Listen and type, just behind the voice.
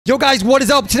Yo guys, what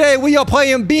is up? Today we are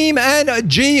playing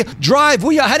BeamNG Drive.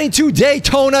 We are heading to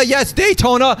Daytona. Yes,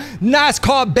 Daytona.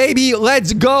 NASCAR, baby.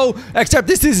 Let's go. Except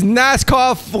this is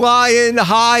NASCAR flying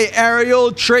high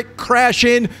aerial trick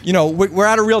crashing. You know, we're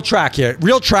at a real track here.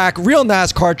 Real track, real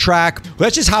NASCAR track.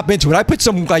 Let's just hop into it. I put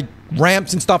some like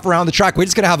ramps and stuff around the track. We're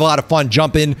just gonna have a lot of fun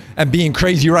jumping and being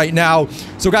crazy right now.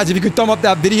 So guys, if you could thumb up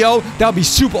that video, that would be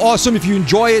super awesome. If you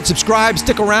enjoy it, subscribe,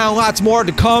 stick around, lots more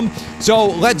to come. So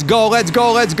let's go, let's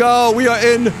go, let's go. We are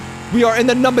in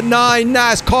the number 9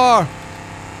 NASCAR.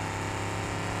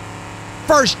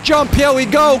 First jump, here we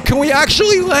go. Can we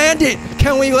actually land it?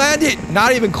 Can we land it?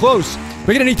 Not even close.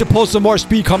 We're gonna need to pull some more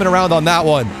speed coming around on that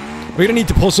one. We're gonna need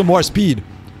to pull some more speed.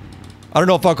 I don't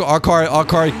know if our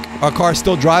car is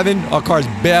still driving. Our car is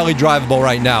barely drivable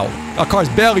right now. Our car is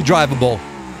barely drivable.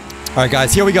 All right,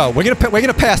 guys, here we go. We're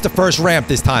gonna pass the first ramp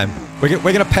this time. We're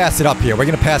gonna pass it up here. We're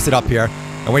gonna pass it up here,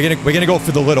 and we're gonna go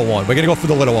for the little one. We're gonna go for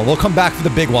the little one. We'll come back for the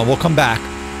big one. We'll come back.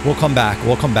 We'll come back.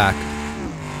 We'll come back.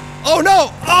 Oh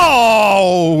no!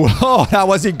 Oh, that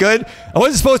wasn't good. I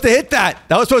wasn't supposed to hit that.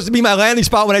 That was supposed to be my landing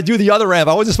spot when I do the other ramp.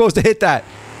 I wasn't supposed to hit that.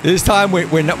 This time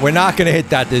we're not gonna hit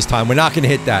that. This time we're not gonna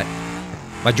hit that.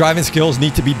 My driving skills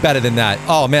need to be better than that.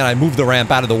 Oh man, I moved the ramp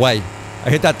out of the way.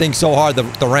 I hit that thing so hard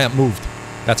the ramp moved.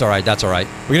 That's alright, that's alright.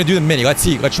 We're gonna do the mini. Let's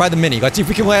see. Let's try the mini. Let's see if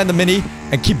we can land the mini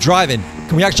and keep driving.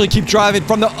 Can we actually keep driving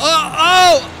from the...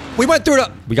 We went through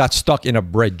the... We got stuck in a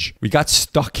bridge. We got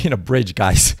stuck in a bridge,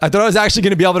 guys. I thought I was actually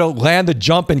gonna be able to land the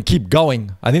jump and keep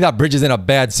going. I think that bridge is in a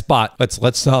bad spot.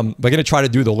 We're gonna try to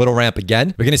do the little ramp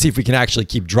again. We're gonna see if we can actually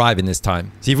keep driving this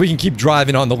time. See if we can keep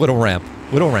driving on the little ramp.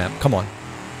 Little ramp, come on.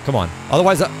 Come on.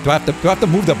 Otherwise, do I have to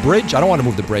move the bridge? I don't want to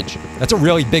move the bridge. That's a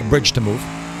really big bridge to move.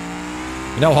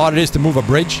 You know how hard it is to move a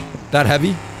bridge? That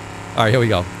heavy? All right, here we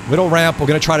go. Little ramp. We're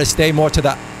gonna try to stay more to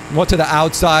the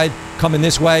outside. Coming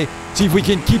this way. See if we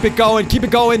can keep it going. Keep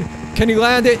it going. Can he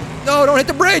land it? No, don't hit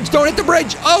the bridge. Don't hit the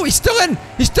bridge. Oh, he's still in.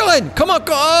 He's still in. Come on.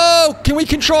 Go. Oh, can we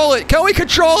control it? Can we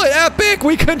control it? Epic.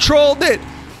 We controlled it.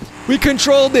 We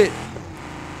controlled it.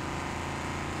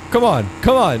 Come on,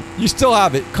 come on. You still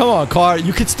have it. Come on, car.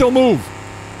 You can still move.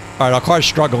 All right, our car's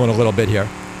struggling a little bit here.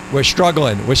 We're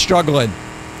struggling. We're struggling.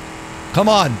 Come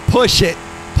on, push it.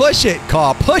 Push it,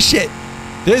 car. Push it.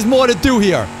 There's more to do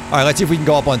here. All right, let's see if we can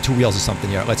go up on 2 wheels or something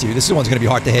here. Let's see. This one's going to be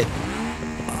hard to hit.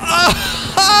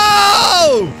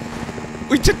 Oh!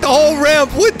 We took the whole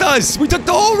ramp with us. We took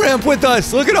the whole ramp with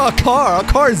us. Look at our car. Our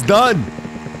car is done.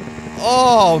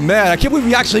 Oh, man. I can't believe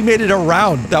we actually made it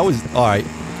around. That was... All right.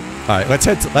 All right, let's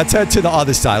head to the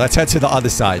other side. Let's head to the other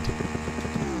side.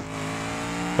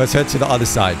 Let's head to the other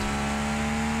side.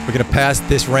 We're gonna pass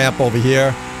this ramp over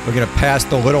here. We're gonna pass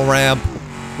the little ramp.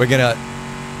 We're gonna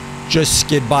just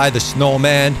skid by the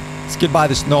snowman. Skid by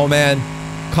the snowman.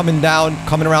 Coming down,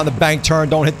 coming around the bank turn.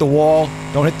 Don't hit the wall.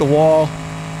 Don't hit the wall.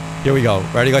 Here we go.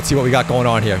 Ready? Let's see what we got going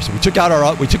on here. So we took out our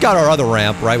other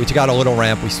ramp, right? We took out a little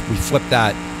ramp. We flipped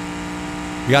that.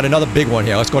 We got another big one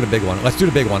here. Let's go to the big one. Let's do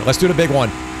the big one. Let's do the big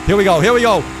one. Here we go. Here we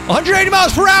go. 180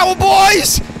 miles per hour,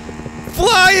 boys!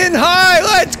 Flying high.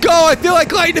 Let's go. I feel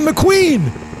like Lightning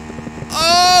McQueen.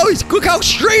 Oh, look how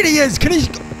straight he is. Can he...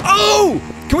 Oh!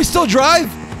 Can we still drive?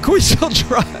 Can we still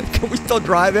drive? Can we still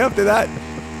drive after that?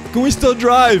 Can we still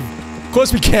drive? Of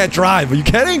course we can't drive. Are you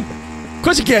kidding? Of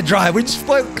course you can't drive. We just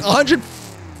fly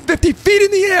 150 feet in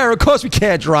the air. Of course we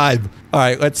can't drive. All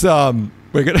right, let's...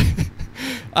 We're gonna...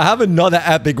 I have another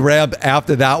epic ramp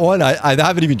after that one. I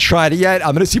haven't even tried it yet.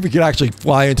 I'm going to see if we can actually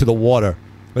fly into the water.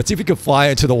 Let's see if we can fly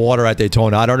into the water at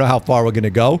Daytona. I don't know how far we're going to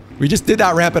go. We just did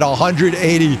that ramp at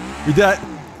 180.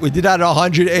 We did that at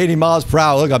 180 miles per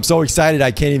hour. Look, I'm so excited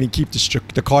I can't even keep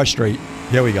the car straight.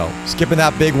 Here we go. Skipping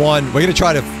that big one. We're going to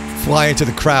try to fly into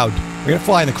the crowd. We're going to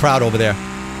fly in the crowd over there.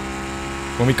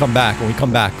 When we come back, we're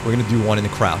going to do one in the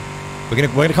crowd. We're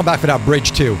going to come back for that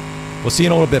bridge too. We'll see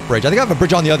in a little bit, bridge. I think I have a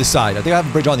bridge on the other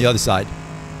side.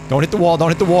 Don't hit the wall. Don't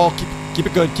hit the wall. Keep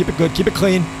it good. Keep it good. Keep it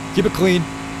clean. Keep it clean.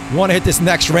 You want to hit this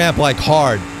next ramp like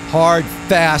hard. Hard,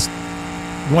 fast.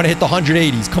 You want to hit the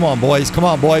 180s. Come on, boys. Come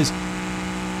on, boys.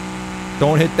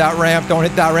 Don't hit that ramp. Don't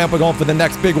hit that ramp. We're going for the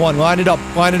next big one. Line it up.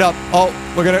 Line it up. Oh,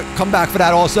 we're going to come back for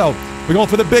that also. We're going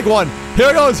for the big one.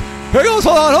 Here it goes. Here it goes.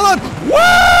 Hold on. Hold on.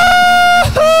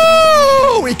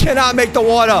 Woo! We cannot make the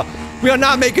water. We are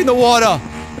not making the water.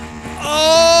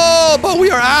 Oh, but we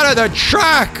are out of the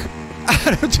track.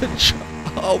 Out of the track.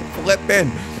 Oh, flipping.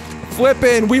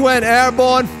 Flipping. We went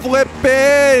airborne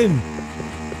flipping.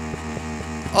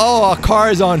 Oh, our car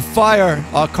is on fire.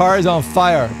 Our car is on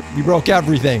fire. We broke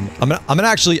everything. I'm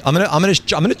gonna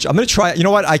try. You know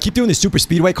what? I keep doing the super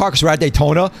speedway car because we're at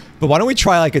Daytona. But why don't we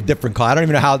try like a different car? I don't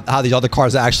even know how these other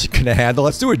cars are actually gonna handle.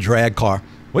 Let's do a drag car.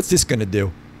 What's this gonna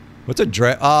do? What's a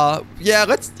drift? Yeah,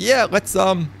 let's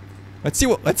see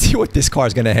what this car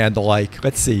is gonna handle like.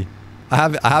 Let's see. I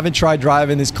haven't tried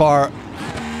driving this car,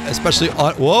 especially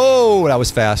on. Whoa, that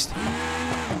was fast.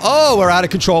 Oh, we're out of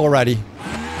control already.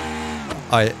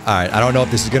 All right. I don't know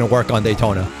if this is gonna work on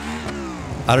Daytona.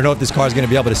 I don't know if this car is gonna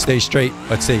be able to stay straight.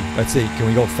 Let's see. Can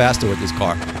we go faster with this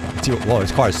car? Let's see. Whoa,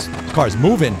 this car is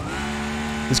moving.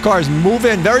 This car is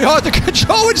moving. Very hard to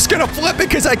control. We're just gonna flip it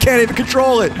because I can't even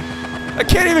control it. I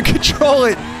can't even control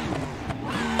it.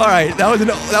 All right, oh,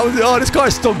 this car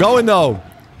is still going though.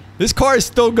 This car is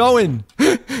still going.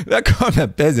 That car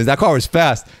meant business. That car was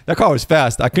fast. I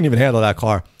couldn't even handle that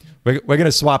car. We're gonna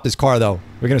swap this car though.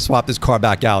 We're gonna swap this car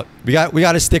back out. We got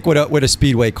to stick with a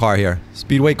speedway car here.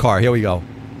 Speedway car. Here we go.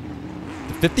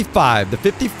 The 55.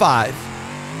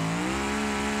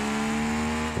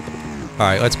 All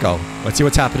right, let's go. Let's see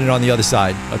what's happening on the other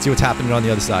side.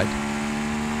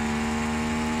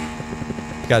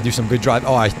 Gotta do some good drive.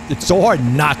 Oh, it's so hard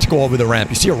not to go over the ramp.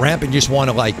 You see a ramp and you just want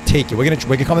to like take it. We're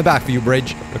coming back for you,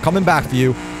 Bridge. We're coming back for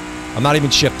you. I'm not even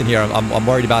shifting here. I'm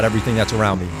worried about everything that's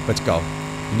around me. Let's go.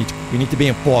 We need to be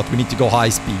in fourth. We need to go high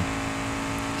speed.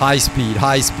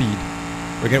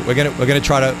 We're gonna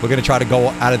try to go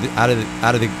out of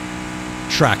the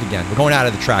track again. We're going out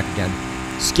of the track again.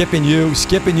 Skipping you.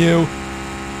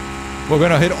 We're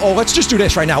gonna hit. Oh, let's just do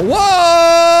this right now. Whoa!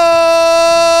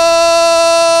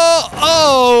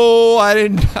 Oh, I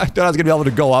thought I was gonna be able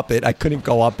to go up it. I couldn't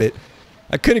go up it.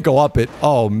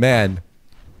 Oh man.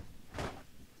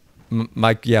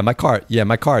 My car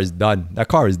is done. That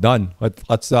car is done.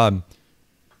 Let's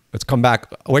come back.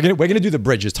 We're gonna do the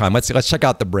bridge this time. Let's check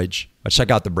out the bridge. We're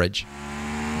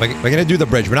gonna do the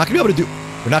bridge. We're not gonna be able to do.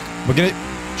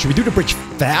 Should we do the bridge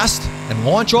fast and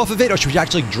launch off of it, or should we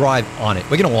actually drive on it?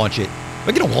 We're gonna launch it.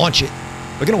 We're gonna launch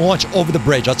over the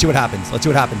bridge. Let's see what happens.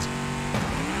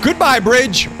 Goodbye,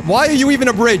 bridge. Why are you even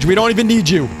a bridge? We don't even need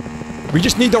you. We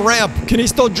just need the ramp. Can he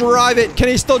still drive it? Can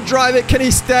he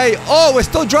stay? Oh, we're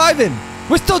still driving.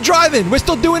 We're still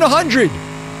doing 100.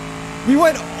 We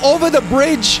went over the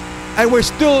bridge and we're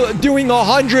still doing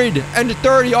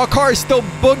 130. Our car is still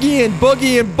boogieing.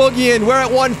 We're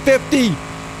at 150.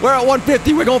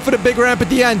 We're going for the big ramp at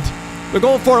the end. We're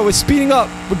going for it. We're speeding up.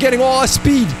 We're getting all our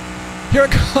speed. Here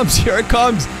it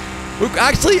comes. We're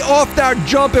actually off that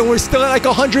jump and we're still at like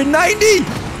 190.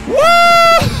 Woo!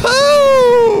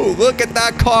 Look at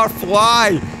that car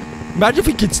fly. Imagine if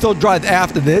we could still drive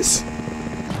after this.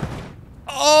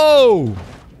 Oh,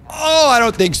 I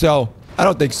don't think so. I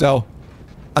don't think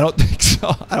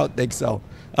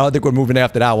we're moving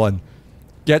after that one.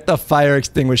 Get the fire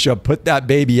extinguisher. Put that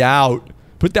baby out.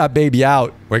 We're just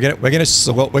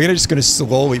gonna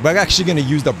slowly. We're actually gonna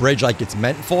use the bridge like it's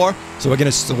meant for. So we're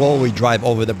gonna slowly drive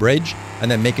over the bridge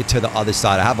and then make it to the other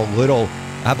side. I have a little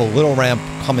ramp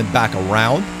coming back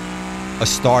around, a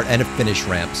start and a finish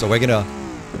ramp. So we're gonna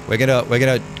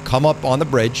come up on the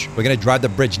bridge. We're gonna drive the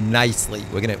bridge nicely.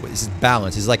 This is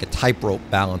balance. This is like a tightrope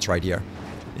balance right here.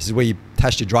 This is where you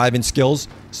test your driving skills.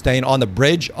 Staying on the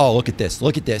bridge. Oh, look at this.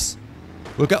 Look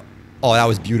up. Oh, that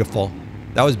was beautiful.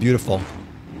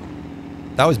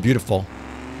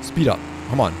 Speed up.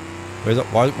 Come on.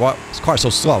 Why this car's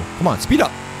so slow? Come on, speed up.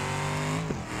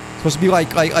 It's supposed to be like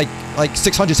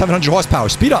 600, 700 horsepower.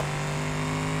 Speed up.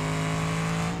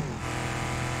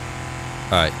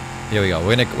 All right, here we go.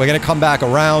 We're gonna come back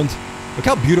around. Look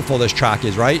how beautiful this track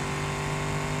is, right?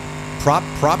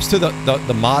 Props to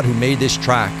the mod who made this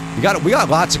track. We got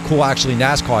lots of cool actually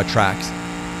NASCAR tracks.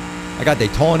 I got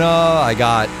Daytona. I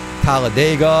got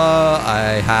Talladega.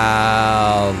 I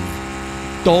have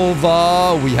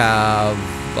Dover. We have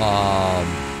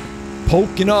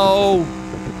Pocono.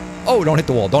 Oh, don't hit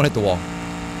the wall. Lots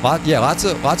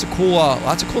of cool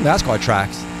NASCAR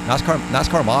tracks.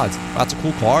 NASCAR mods. Lots of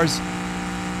cool cars.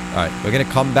 All right, we're gonna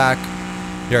come back.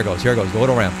 Here it goes. The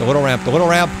little ramp. Oh,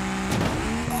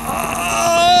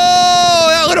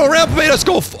 that little ramp made us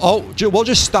go. We'll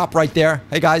just stop right there.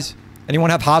 Hey guys,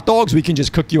 anyone have hot dogs? We can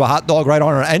just cook you a hot dog right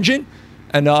on our engine,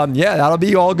 and yeah, that'll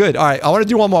be all good. All right, I want to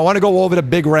do one more. I want to go over the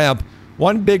big ramp.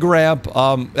 One big ramp.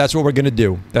 That's what we're gonna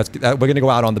do. We're gonna go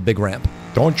out on the big ramp.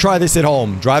 Don't try this at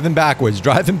home. Driving backwards.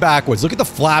 Look at the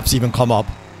flaps even come up.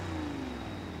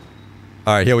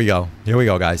 All right, here we go,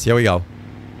 guys. Here we go.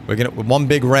 We're gonna one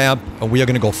big ramp, and we are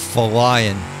gonna go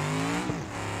flying.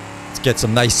 Let's get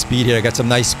some nice speed here. I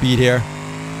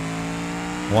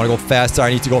want to go faster.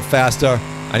 I need to go faster.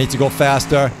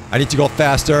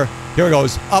 Here it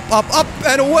goes. Up,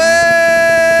 and away!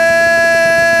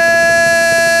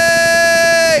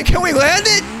 Can we land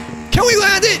it?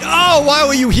 Oh, why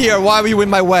were you here? Why were you in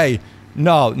my way?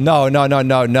 No.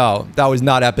 That was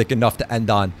not epic enough to end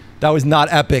on. That was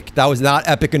not epic. That was not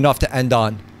epic enough to end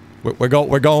on. We're going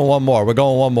one more. We're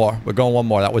going one more. We're going one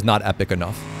more. That was not epic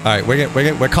enough. All right,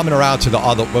 we're coming around to the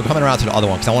other. We're coming around to the other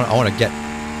one because I want to get.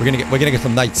 We're gonna get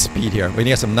some nice speed here. We're gonna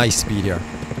get some nice speed here.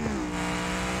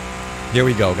 Here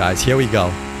we go, guys. Here we go.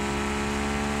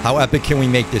 How epic can we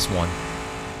make this one?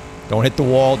 Don't hit the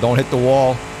wall. Don't hit the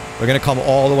wall. We're gonna come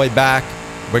all the way back.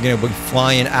 We're gonna be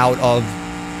flying out of.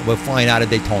 We're flying out of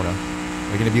Daytona.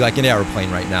 We're gonna be like an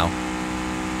airplane right now.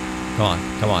 Come on,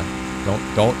 come on.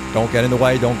 Don't get in the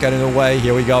way. Don't get in the way.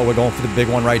 Here we go. We're going for the big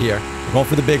one right here. We're going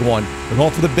for the big one. We're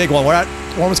going for the big one. We're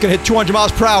almost gonna hit 200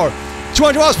 miles per hour.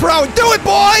 200 miles per hour. Do it,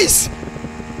 boys!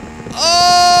 Oh,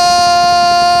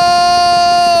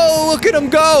 look at him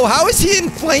go. How is he in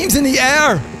flames in the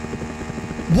air?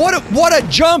 What a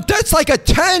jump. That's like a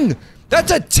 10.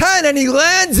 That's a 10, and he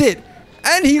lands it.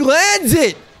 And he lands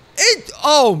it.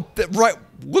 Right.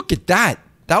 Look at that.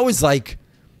 That was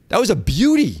a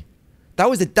beauty. That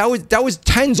was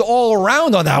 10s all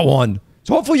around on that one.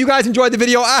 So hopefully you guys enjoyed the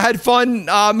video. I had fun.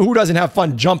 Who doesn't have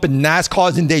fun jumping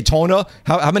NASCARs in Daytona?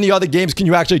 How many other games can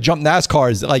you actually jump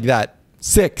NASCARs like that?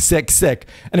 Sick, sick, sick.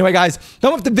 Anyway, guys,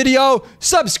 thumb up the video,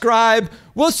 subscribe.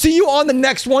 We'll see you on the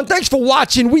next one. Thanks for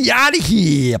watching. We out of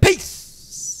here. Peace.